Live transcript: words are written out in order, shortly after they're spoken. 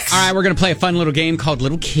All right, we're going to play a fun little game called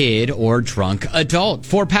Little Kid or Drunk Adult.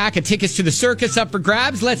 4-pack of tickets to the circus up for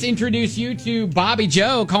grabs. Let's introduce you to Bobbie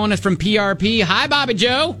Jo, calling us from PRP. Hi, Bobbie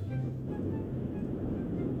Jo.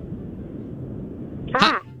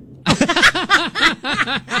 Hi.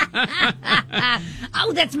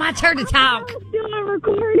 Oh, that's my turn to talk. I'm still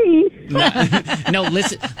recording. No,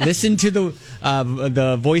 listen to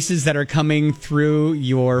the voices that are coming through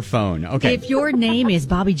your phone. Okay. If your name is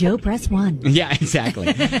Bobbie Jo, press 1. Yeah,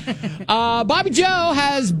 exactly. Bobbie Jo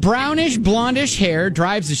has brownish, blondish hair,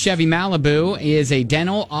 drives a Chevy Malibu, is a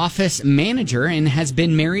dental office manager, and has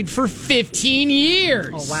been married for 15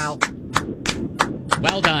 years. Oh, wow.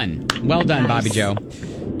 Well done. Well done, Bobbie Jo.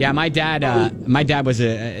 Yeah, my dad was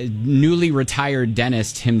a newly retired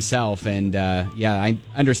dentist himself, and I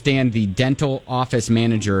understand the dental office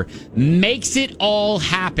manager makes it all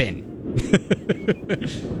happen.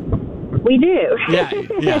 We do. Yeah,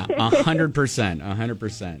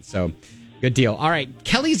 100%. So, good deal. All right,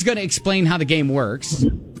 Kelly's going to explain how the game works.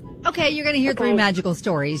 Okay, you're going to hear 3 magical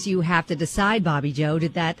stories. You have to decide, Bobbie Jo,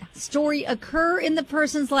 did that story occur in the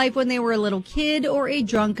person's life when they were a little kid or a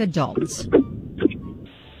drunk adult?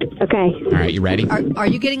 Okay. All right, you ready? Are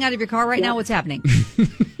you getting out of your car right now? What's happening? Can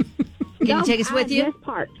you take us with you? Just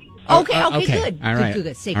parked. Okay, good. All right.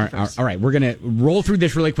 Good. Safety first. All right, we're going to roll through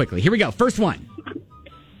this really quickly. Here we go. First one.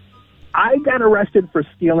 I got arrested for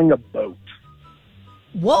stealing a boat.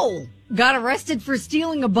 Whoa. Got arrested for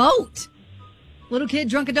stealing a boat. Little kid,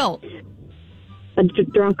 drunk adult. A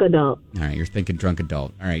drunk adult. All right, you're thinking drunk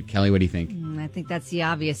adult. All right, Kelly, what do you think? I think that's the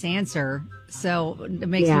obvious answer. So it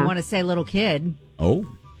makes me want to say little kid. Oh.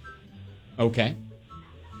 Okay.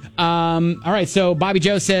 All right, so Bobbie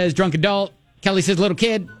Jo says drunk adult. Kelly says little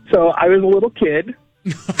kid. So I was a little kid.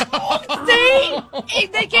 See?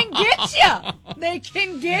 They can get you. They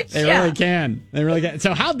can get you. They really can. They really can.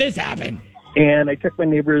 So how'd this happen? And I took my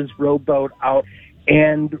neighbor's rowboat out.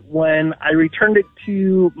 And when I returned it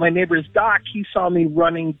to my neighbor's dock, he saw me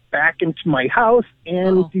running back into my house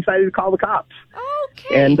and decided to call the cops.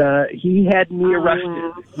 Okay. And he had me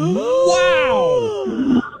arrested.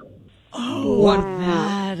 Wow. Oh,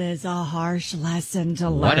 that is a harsh lesson to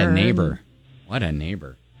learn. What a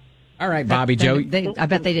neighbor. All right, Bobbie Jo. I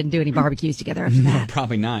bet they didn't do any barbecues together after that. No,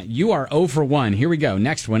 probably not. You are 0 for 1. Here we go.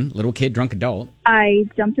 Next one. Little kid, drunk adult. I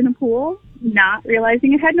jumped in a pool, not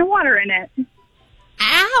realizing it had no water in it.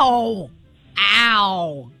 Ow!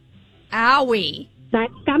 Owie!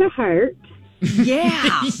 That's gotta hurt.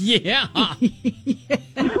 Yeah. Yeah.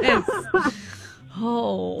 Yes.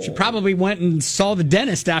 Oh. She probably went and saw the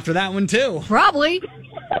dentist after that one, too. Probably.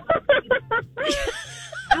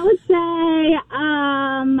 I would say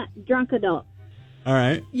drunk adult. All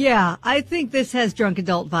right. Yeah, I think this has drunk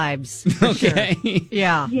adult vibes. Okay. Sure.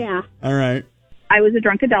 Yeah. Yeah. All right. I was a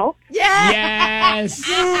drunk adult. Yes.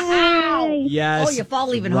 Yes. Oh, you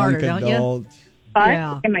fall even Drunk harder, don't adult. you?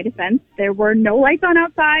 But in my defense, there were no lights on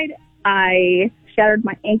outside. I shattered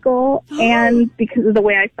my ankle, and because of the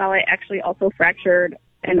way I fell, I actually also fractured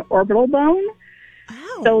an orbital bone.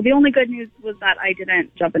 Oh. So the only good news was that I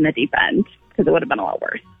didn't jump in the deep end, because it would have been a lot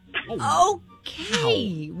worse.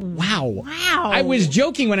 Okay. Wow. I was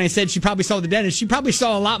joking when I said she probably saw the dentist. She probably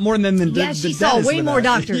saw a lot more than the dentist. She saw way more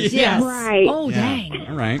doctors. Yes. Right. Oh, dang.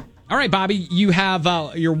 All right. All right, Bobbie, you have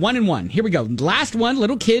your 1 and 1. Here we go. Last one,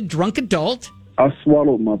 little kid, drunk adult. I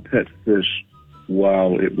swallowed my pet fish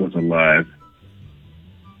while it was alive.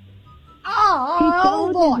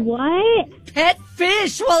 Oh, boy. What? Pet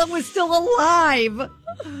fish while it was still alive.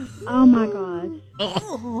 Oh my god.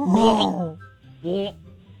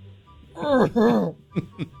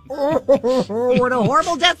 What a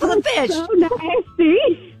horrible death for the fish. So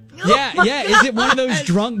nasty. Yeah. Is it one of those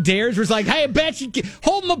drunk dares where it's like, hey, I bet you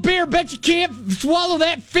hold my beer, bet you can't swallow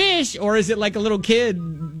that fish? Or is it like a little kid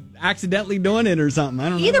accidentally doing it or something? I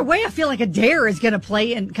don't know. Either way, I feel like a dare is going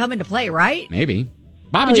to come into play, right? Maybe.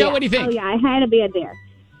 Bobbie Jo, what do you think? Oh, yeah, it had to be a dare.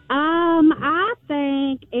 I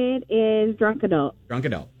think it is drunk adult. Drunk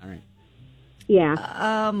adult. All right.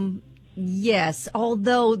 Yeah. Yes,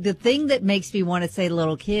 although the thing that makes me want to say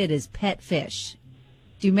little kid is pet fish.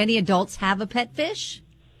 Do many adults have a pet fish?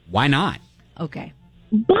 Why not? Okay.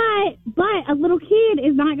 But a little kid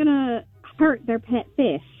is not going to hurt their pet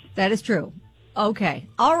fish. That is true. Okay.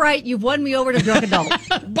 All right. You've won me over to drunk adult.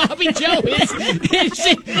 Bobbie Jo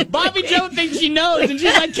Bobbie Jo thinks she knows, and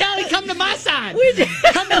she's like, Kelly, come to my side.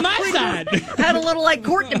 Come to my side. Had a little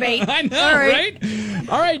court debate. I know, All right?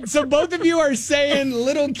 All right. So both of you are saying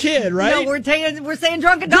little kid, right? No, we're saying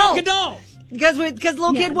drunk adult. Drunk adult. Because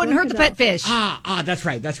little kid wouldn't hurt the pet fish. That's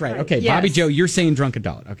right. Okay, Yes. Bobbie Jo, you're saying drunk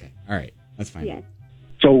adult. Okay. All right. That's fine. Yes.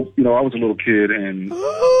 So, I was a little kid and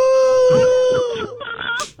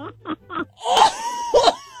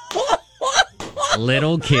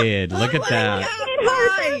little kid. Look at that.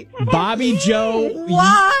 Why? Bobbie Jo,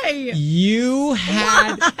 Why? you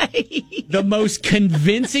had the most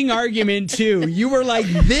convincing argument, too. You were like,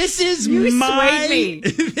 this is You my... swayed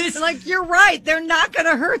me. Like, you're right. They're not going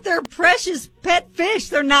to hurt their precious pet fish.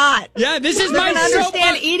 They're not. Yeah, this is They're my going to understand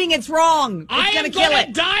soapbox. eating it's wrong. It's I am going to kill going to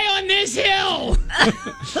it. die on this hill.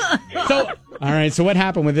 So, all right, so what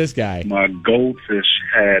happened with this guy? My goldfish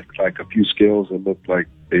had like a few scales that looked like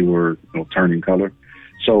they were turning color.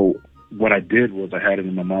 So what I did was I had it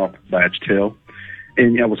in my mouth by its tail,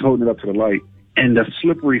 and I was holding it up to the light, and the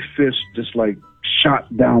slippery fish just like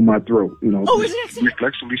shot down my throat. Oh, was it an accident?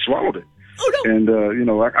 Reflexively swallowed it. Oh, no. And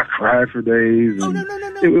I cried for days. And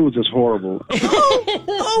no. It was just horrible. Oh, it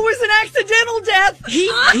was an accidental death. He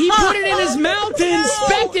put it in his mouth to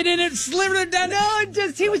inspect it, and it slithered down. No,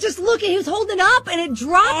 he was just looking. He was holding it up, and it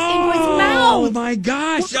dropped into his mouth. Oh, my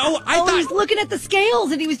gosh. I He thought... was looking at the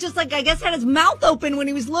scales, and he was just like, I guess had his mouth open when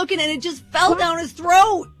he was looking, and it just fell down his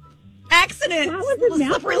throat. Accident. Why was his Little mouth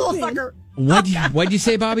slippery little open? sucker. What'd you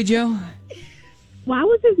say, Bobbie Jo? Why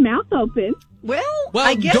was his mouth open? Well, Well,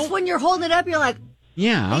 I guess don't- when you're holding it up, you're like,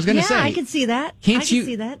 Yeah, I was going to yeah, say. I can see that. Can't I can you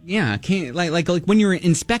see that. Yeah, can't like when you're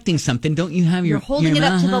inspecting something, don't you have You're your holding your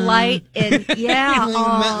it up to the mouth- light, and yeah,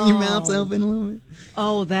 your mouth's open a little bit.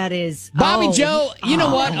 Oh, that is Bobbie oh. Jo, you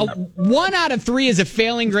know what? 1 out of 3 is a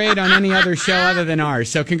failing grade on any other show other than ours.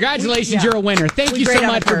 So congratulations, Yeah. you're a winner. Thank We you so grade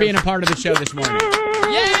on much the for curve. being a part of the show this morning.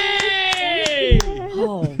 Yay!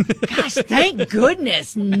 Oh, gosh, thank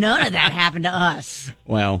goodness none of that happened to us.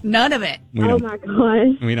 Well, None of it. we Oh don't, my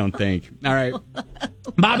gosh. we don't think. All right.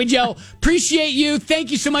 Bobbie Jo, appreciate you. Thank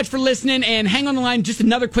you so much for listening. And hang on the line just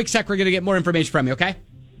another quick sec. We're going to get more information from you, okay?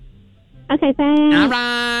 Okay, thanks. All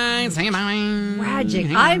right. Say bye. Tragic.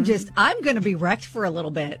 I'm going to be wrecked for a little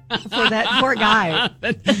bit for that poor guy.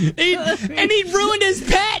 He ruined his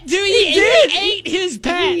pet, dude. He did. ate his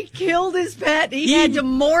pet. He killed his pet. He had to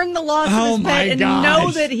mourn the loss Oh, of his my pet and gosh.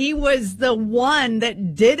 know that he was the one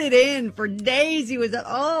that did it in for days. He was,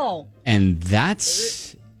 And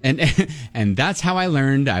that's and that's how I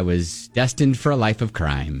learned I was destined for a life of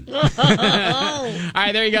crime. All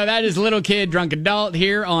right, there you go. That is Little Kid, Drunk Adult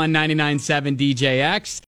here on 99.7 DJX.